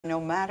No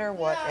matter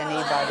what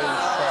anybody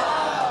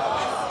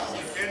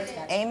says.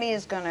 Amy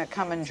is going to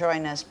come and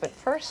join us, but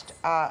first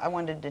I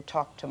wanted to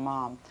talk to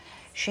Mom.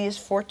 She is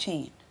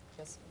 14.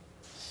 Yes.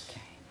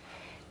 Okay.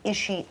 Is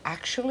she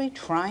actually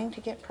trying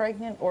to get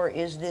pregnant, or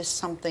is this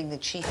something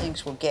that she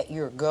thinks will get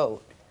your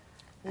goat?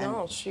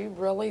 No, she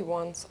really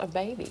wants a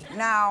baby.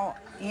 Now,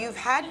 you've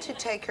had to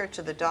take her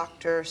to the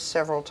doctor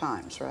several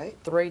times, right?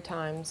 3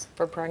 times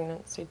for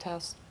pregnancy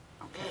tests.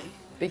 Okay.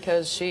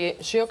 Because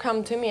she'll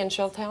come to me and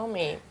she'll tell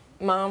me,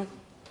 Mom,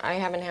 I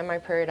haven't had my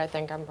period, I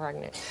think I'm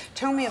pregnant.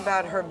 Tell me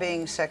about her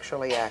being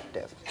sexually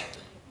active.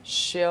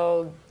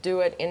 She'll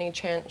do it any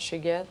chance she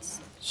gets.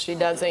 She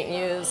doesn't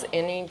use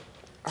any,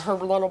 her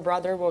little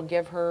brother will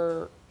give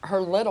her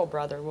condoms,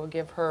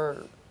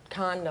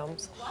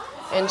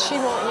 and she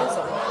won't use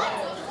them.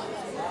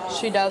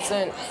 She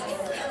doesn't,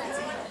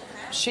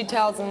 she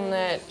tells him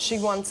that she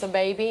wants a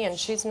baby and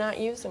she's not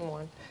using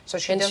one. So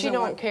she and doesn't she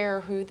don't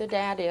care who the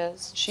dad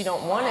is. She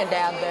don't want a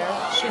dad there.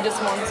 She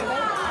just wants a baby.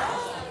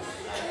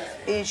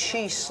 Is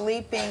she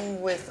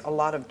sleeping with a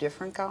lot of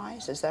different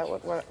guys? Is that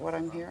what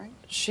I'm hearing?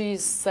 She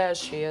says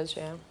she is,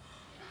 yeah.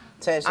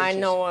 I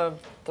know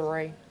of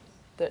 3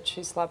 that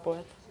she slept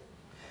with.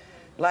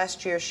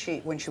 Last year,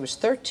 when she was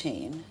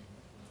 13,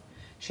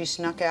 she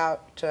snuck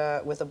out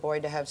with a boy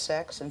to have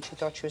sex, and she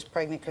thought she was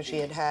pregnant because she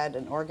had had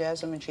an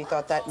orgasm, and she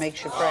thought that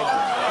makes you pregnant.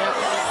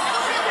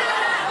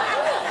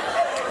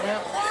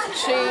 Yep.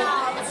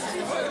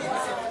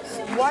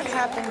 What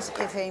happens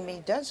if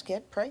Amy does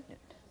get pregnant?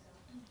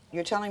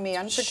 You're telling me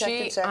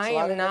unprotected sex, I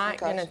am not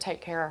going to take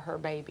care of her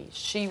baby.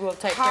 She will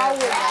take care of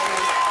her baby.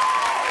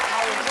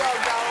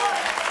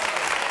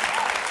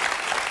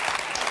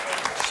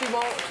 She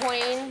won't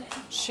clean.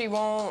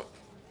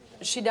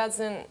 She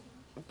doesn't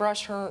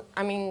brush her,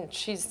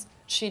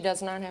 she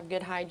does not have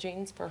good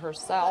hygiene for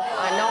herself.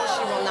 I know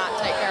she will not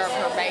take care of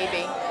her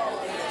baby.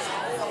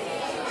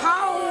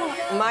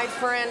 My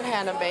friend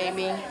had a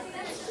baby,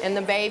 and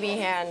the baby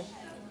had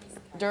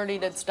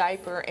dirtied its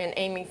diaper, and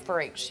Amy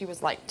freaked. She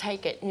was like,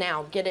 take it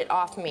now, get it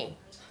off me,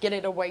 get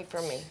it away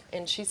from me.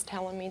 And she's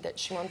telling me that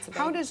she wants a baby.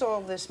 How does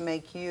all this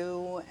make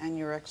you and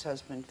your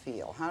ex-husband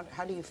feel?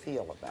 How do you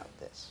feel about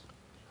this?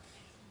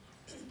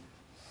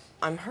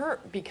 I'm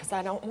hurt because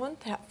I don't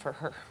want that for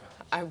her.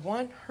 I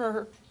want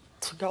her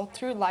to go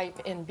through life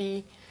and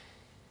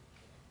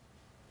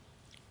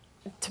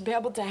to be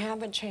able to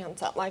have a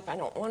chance at life. I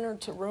don't want her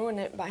to ruin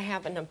it by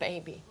having a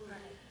baby.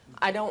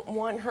 I don't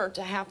want her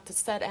to have to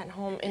sit at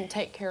home and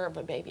take care of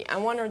a baby. I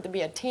want her to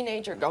be a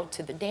teenager, go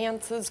to the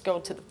dances, go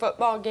to the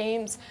football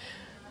games,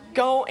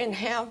 go and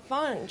have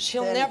fun.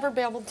 She'll never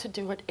be able to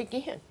do it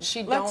again.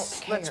 She don't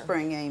care. Let's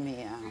bring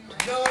Amy out.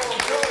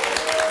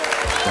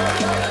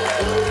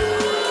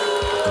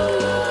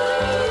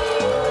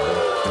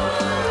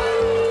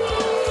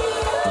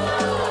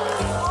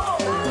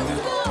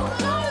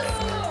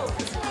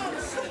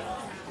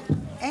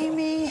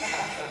 Amy,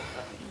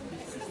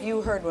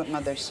 you heard what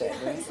Mother said,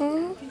 right?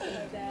 Mm-hmm.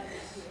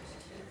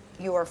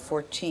 You are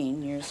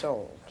 14 years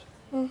old.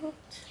 Mm-hmm.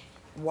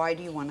 Why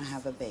do you want to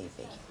have a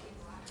baby?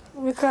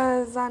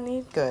 Because I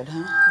need... Good,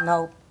 huh?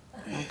 Nope.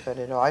 Not good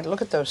at all.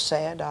 Look at those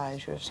sad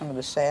eyes. You have some of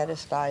the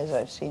saddest eyes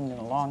I've seen in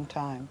a long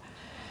time.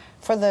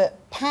 For the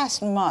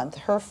past month,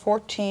 her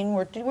 14,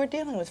 we're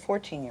dealing with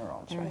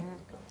 14-year-olds, right?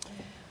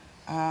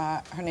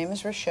 Mm-hmm. Her name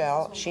is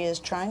Rochelle. She is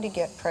trying to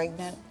get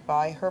pregnant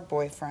by her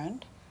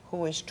boyfriend,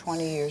 who is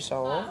 20 years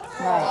old.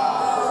 Right.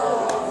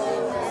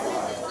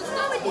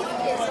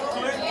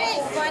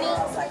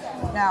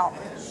 Now,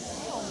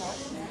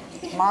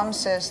 Mom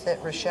says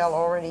that Rochelle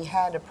already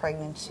had a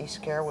pregnancy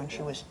scare when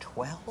she was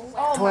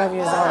 12. 12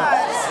 years old.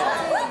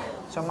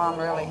 So Mom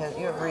really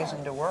you have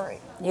reason to worry.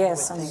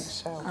 Yes, I would think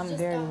so. I'm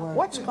very worried.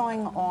 What's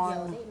going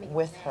on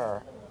with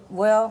her?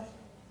 Well,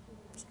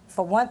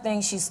 for one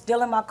thing, she's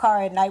still in my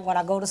car at night when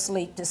I go to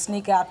sleep to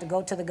sneak out to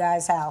go to the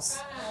guy's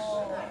house.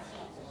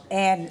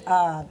 And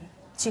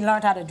she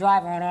learned how to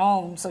drive on her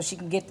own so she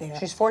can get there.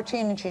 She's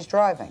 14 and she's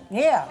driving.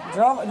 Yeah,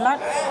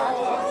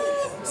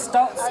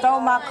 stole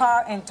my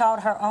car and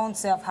taught her own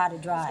self how to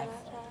drive.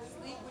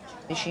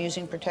 Is she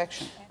using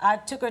protection? I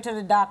took her to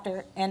the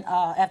doctor, and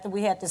after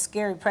we had this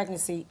scary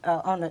pregnancy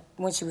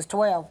when she was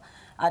 12,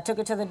 I took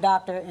her to the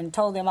doctor and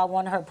told them I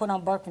wanted her put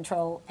on birth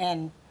control.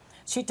 And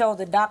she told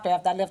the doctor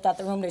after I left out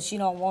the room that she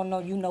don't want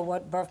to know,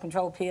 what birth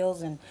control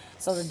pills. And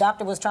so the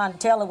doctor was trying to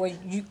tell her, well,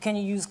 can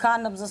you use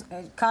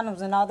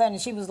condoms and all that? And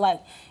she was like,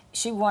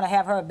 she want to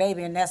have her a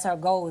baby, and that's her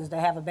goal, is to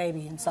have a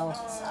baby. And so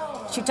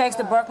she takes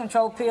the birth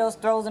control pills,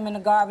 throws them in the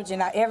garbage,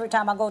 and every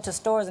time I go to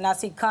stores and I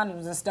see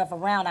condoms and stuff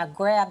around, I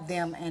grab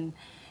them and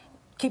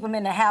keep them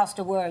in the house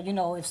to where,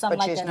 if something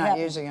like that happens. But she's not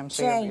using them,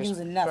 so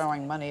you're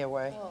throwing money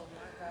away.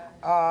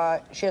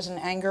 She has an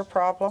anger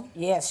problem?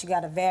 Yes, she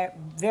got a very,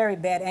 very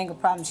bad anger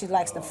problem. She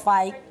likes to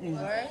fight, and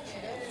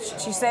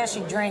she says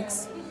she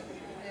drinks.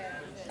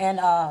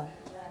 And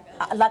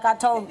like I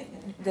told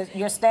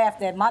your staff,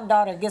 that my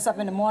daughter gets up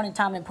in the morning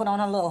time and put on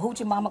her little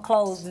hoochie mama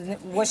clothes.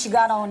 What she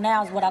got on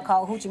now is what I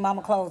call hoochie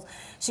mama clothes.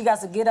 She got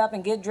to get up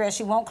and get dressed.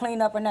 She won't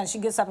clean up or nothing. She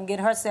gets up and get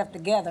herself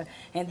together,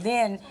 and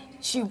then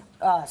she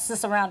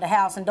sits around the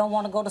house and don't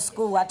want to go to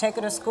school. I take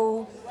her to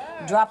school,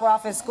 drop her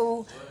off at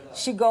school.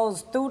 She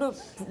goes through the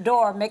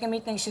door, making me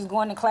think she's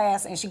going to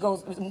class, and she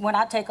goes, when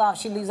I take off,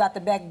 she leaves out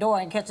the back door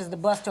and catches the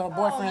bus to her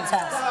boyfriend's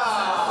house.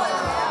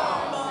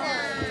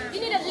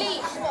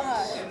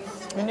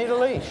 You need a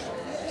leash.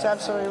 That's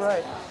absolutely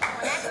right.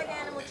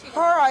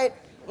 All right,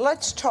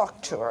 let's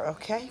talk to her,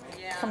 okay?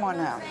 Come on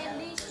now.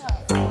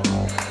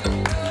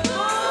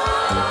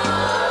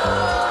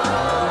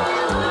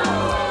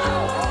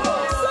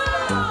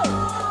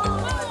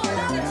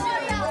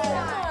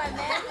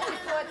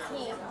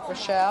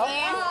 Rochelle?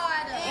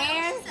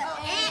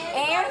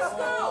 And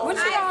what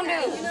you gonna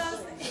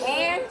do?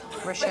 And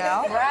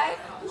Rochelle? right?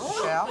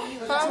 Rochelle?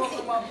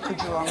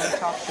 Could you only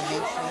talk to me,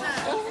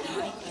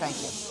 please? Thank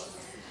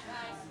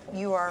you.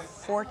 You are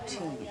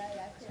 14.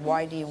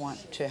 Why do you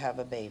want to have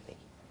a baby?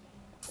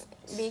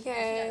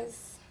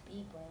 Because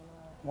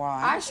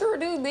Why? I sure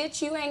do,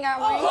 bitch. You ain't got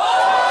one.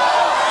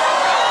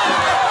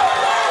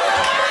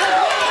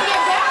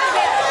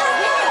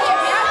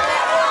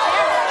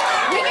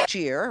 Next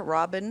year,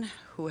 Robin,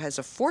 who has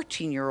a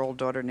 14-year-old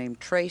daughter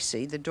named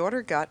Tracy, the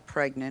daughter got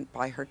pregnant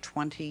by her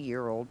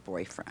 20-year-old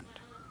boyfriend.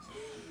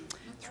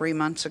 3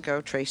 months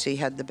ago, Tracy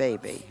had the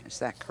baby. Is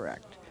that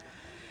correct?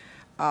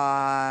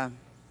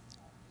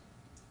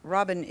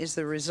 Robin, is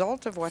the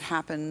result of what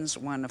happens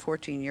when a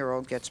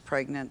 14-year-old gets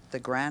pregnant, the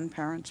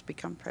grandparents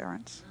become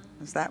parents?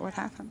 Is that what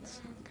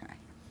happens?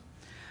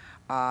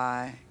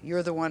 Okay.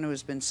 You're the one who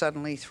has been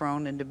suddenly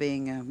thrown into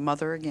being a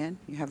mother again.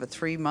 You have a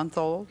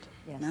 3-month-old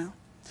now.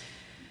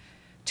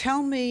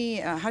 Tell me,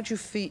 how'd you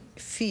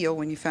feel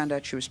when you found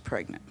out she was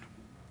pregnant?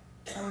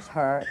 I was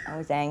hurt. I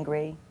was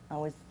angry. I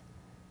was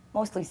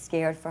mostly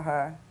scared for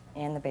her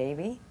and the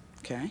baby.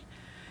 Okay.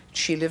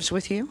 She lives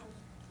with you?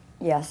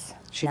 Yes.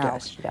 She now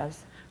does? She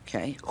does.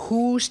 Okay.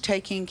 Who's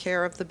taking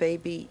care of the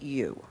baby?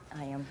 You.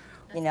 I am.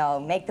 You know,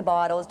 make the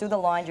bottles, do the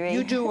laundry.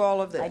 You do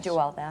all of this? I do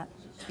all that.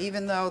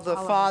 Even though the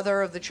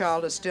father of the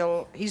child is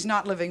still, he's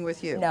not living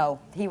with you? No,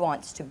 he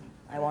wants to.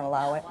 I won't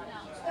allow it.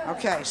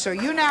 Okay, so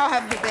you now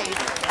have the baby.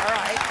 All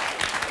right.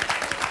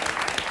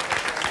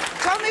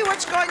 Tell me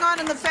what's going on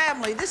in the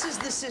family. This is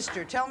the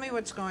sister. Tell me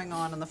what's going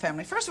on in the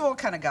family. First of all, what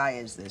kind of guy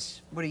is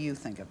this? What do you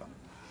think of him?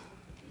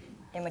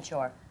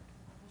 Immature.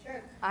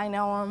 I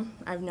know him.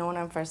 I've known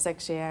him for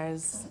 6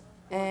 years.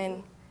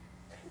 And,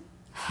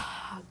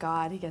 oh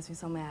God, he gets me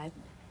so mad.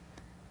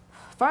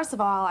 First of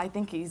all, I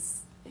think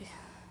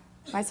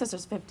my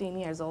sister's 15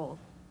 years old.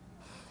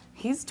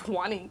 He's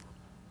 20.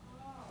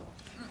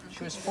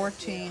 She was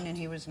 14 and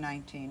he was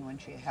 19 when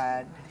she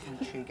got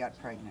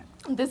pregnant.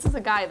 This is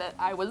a guy that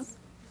I went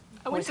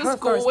to her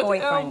school first with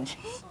boyfriend.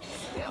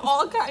 him.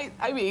 All kinds,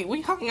 I mean,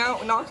 we hung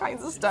out and all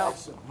kinds of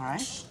stuff. All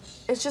right.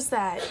 It's just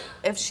that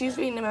if she's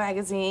reading a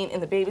magazine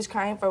and the baby's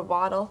crying for a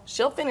bottle,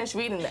 she'll finish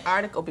reading the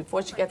article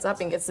before she gets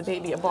up and gets the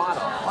baby a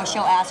bottle. Or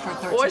she'll ask her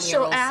 13-year-old sister.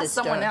 Or she'll ask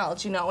someone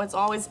else, you know, it's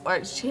always,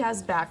 or she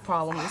has back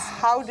problems.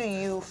 How do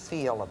you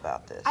feel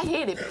about this? I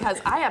hate it because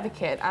I have a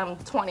kid. I'm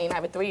 20 and I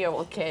have a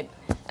 3-year-old kid.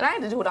 And I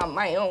had to do it on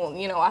my own.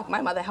 You know,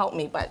 my mother helped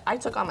me, but I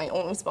took on my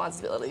own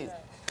responsibilities.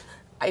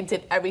 I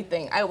did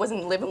everything. I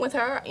wasn't living with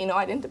her. You know,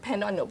 I didn't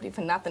depend on nobody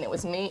for nothing. It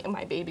was me and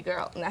my baby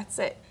girl, and that's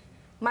it.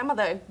 My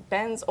mother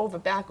bends over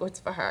backwards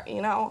for her,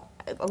 you know.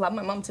 I love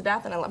my mom to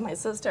death and I love my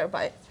sister,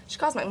 but she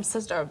calls my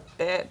sister a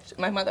bitch,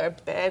 my mother a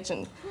bitch,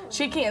 and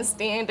she can't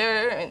stand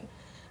her. And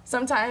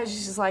sometimes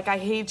she's just like, I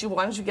hate you,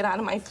 why don't you get out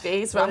of my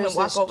face, rather than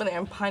walk over there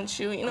and punch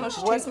you. You know,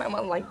 she treats my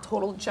mom like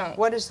total junk.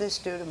 What does this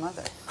do to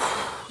Mother?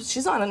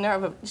 She's on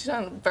the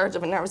verge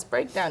of a nervous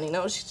breakdown, you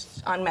know.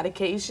 She's on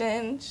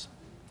medication.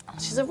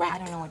 She's a wreck. I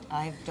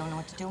don't know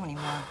what to do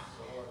anymore.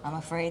 I'm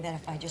afraid that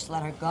if I just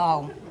let her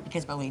go,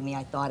 because believe me,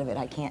 I thought of it,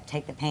 I can't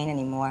take the pain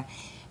anymore.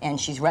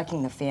 And she's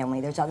wrecking the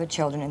family. There's other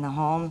children in the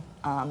home.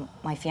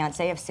 My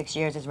fiance of 6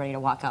 years is ready to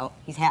walk out.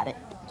 He's had it.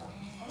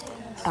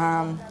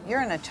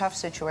 You're in a tough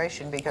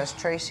situation because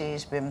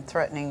Tracy's been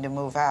threatening to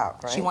move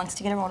out, right? She wants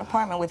to get her own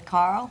apartment with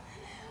Carl.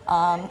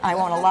 I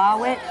won't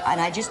allow it, and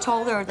I just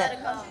told her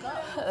that...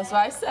 That's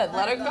what I said,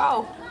 let her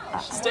go.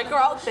 Stick her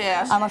out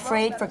there. I'm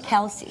afraid for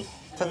Kelsey.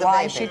 For the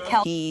Why baby. should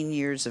Kelsey... 18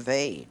 years of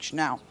age.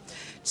 Now,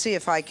 see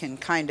if I can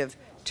kind of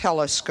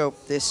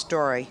telescope this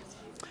story.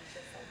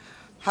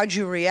 How'd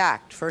you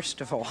react,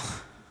 first of all?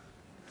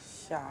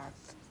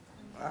 Shocked.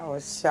 I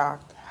was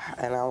shocked,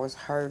 and I was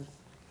hurt,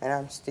 and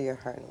I'm still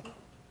hurting.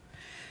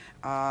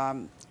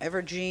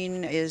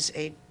 Evergene is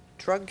a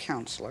drug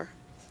counselor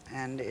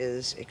and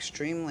is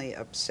extremely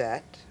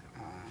upset,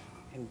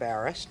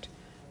 embarrassed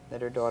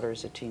that her daughter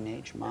is a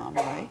teenage mom,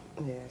 right?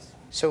 Yes.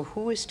 So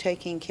who is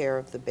taking care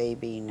of the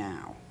baby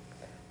now?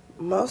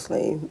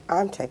 Mostly,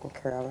 I'm taking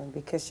care of her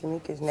because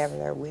Shamika's never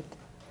there with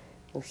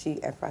her.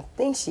 If I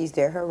think she's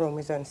there, her room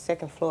is on the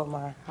second floor of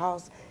my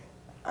house.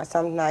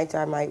 Some nights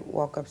I might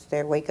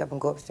wake up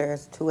and go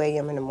upstairs 2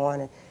 a.m. in the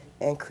morning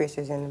and Chris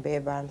is in the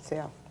bed by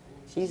himself.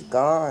 She's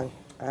gone.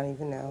 I don't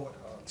even know.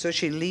 So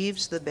she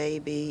leaves the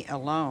baby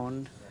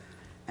alone,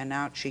 and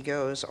out she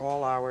goes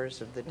all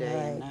hours of the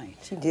day and night.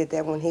 She did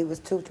that when he was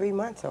 2, 3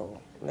 months old.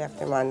 Left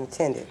him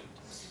unattended.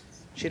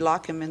 She'd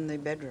lock him in the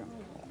bedroom.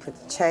 Put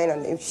the chain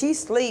on. If she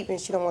sleeps and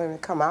she don't want him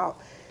to come out,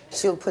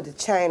 she'll put the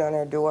chain on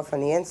her door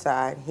from the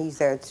inside. He's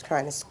there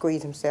trying to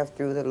squeeze himself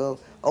through the little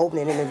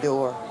opening in the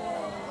door.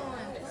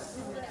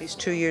 He's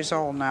 2 years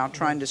old now,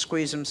 trying to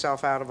squeeze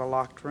himself out of a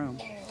locked room.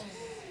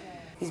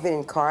 He's been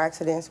in car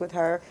accidents with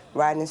her,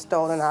 riding in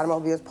stolen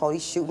automobiles,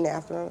 police shooting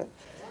after him.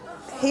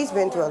 He's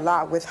been through a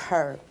lot with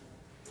her.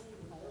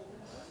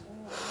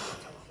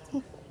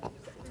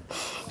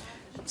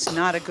 It's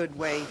not a good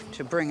way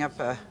to bring up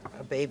a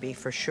baby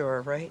for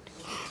sure, right?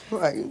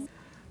 Right.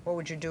 What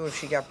would you do if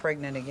she got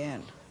pregnant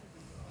again?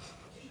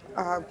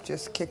 I'll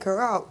just kick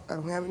her out. I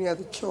don't have any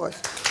other choice.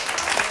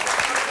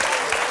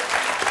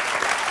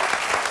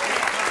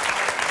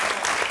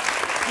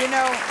 You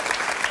know,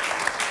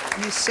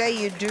 you say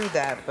you do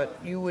that, but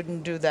you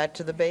wouldn't do that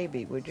to the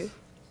baby, would you?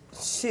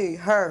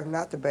 Her,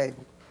 not the baby.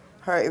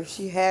 Her, if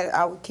she had it,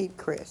 I would keep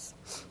Chris.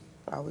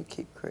 I would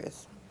keep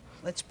Chris.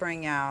 Let's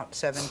bring out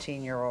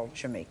 17-year-old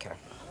Shamika.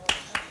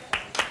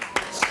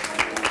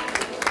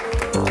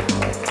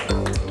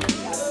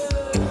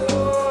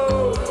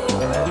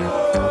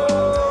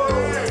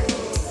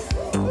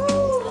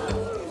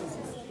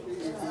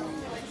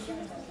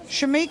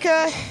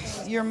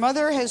 Shamika, your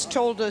mother has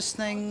told us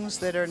things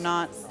that are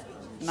not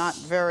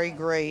very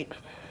great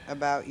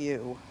about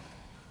you.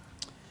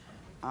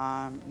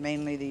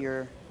 Mainly that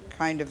you're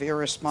kind of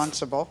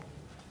irresponsible.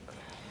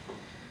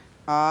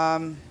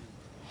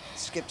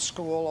 Skip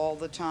school all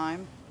the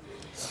time.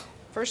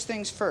 First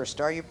things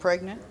first, are you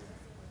pregnant?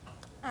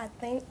 I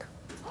think.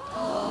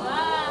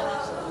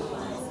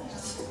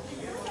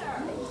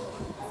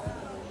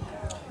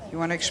 You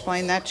want to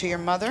explain that to your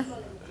mother?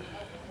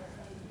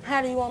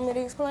 How do you want me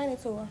to explain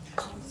it to her?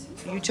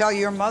 You tell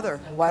your mother.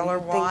 Tell her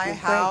why,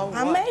 how,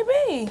 I what. may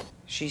be.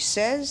 She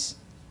says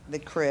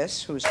that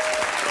Chris, who's...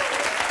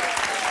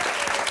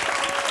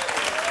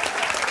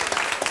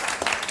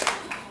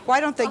 Why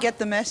don't they get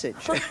the message,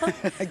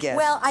 I guess?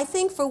 Well, I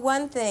think for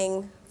one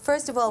thing,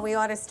 first of all, we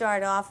ought to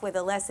start off with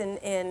a lesson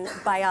in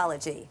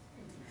biology.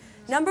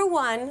 Number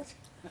one,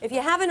 if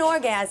you have an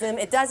orgasm,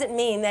 it doesn't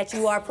mean that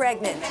you are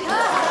pregnant.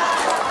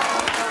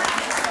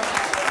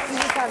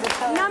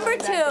 Number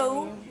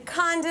two,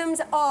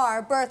 condoms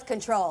are birth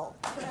control.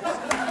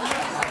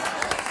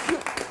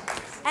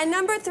 And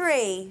number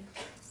three,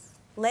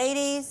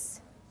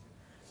 ladies,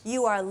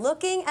 you are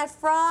looking at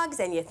frogs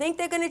and you think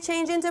they're going to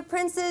change into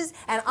princes,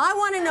 and I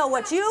want to know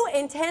what you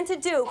intend to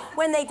do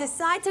when they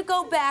decide to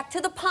go back to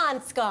the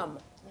pond scum.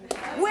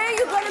 Where are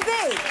you going to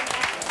be?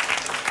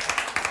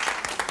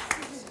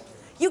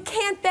 You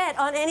can't bet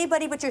on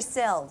anybody but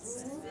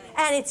yourselves.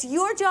 And it's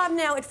your job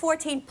now at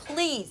 14,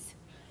 please,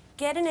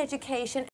 get an education.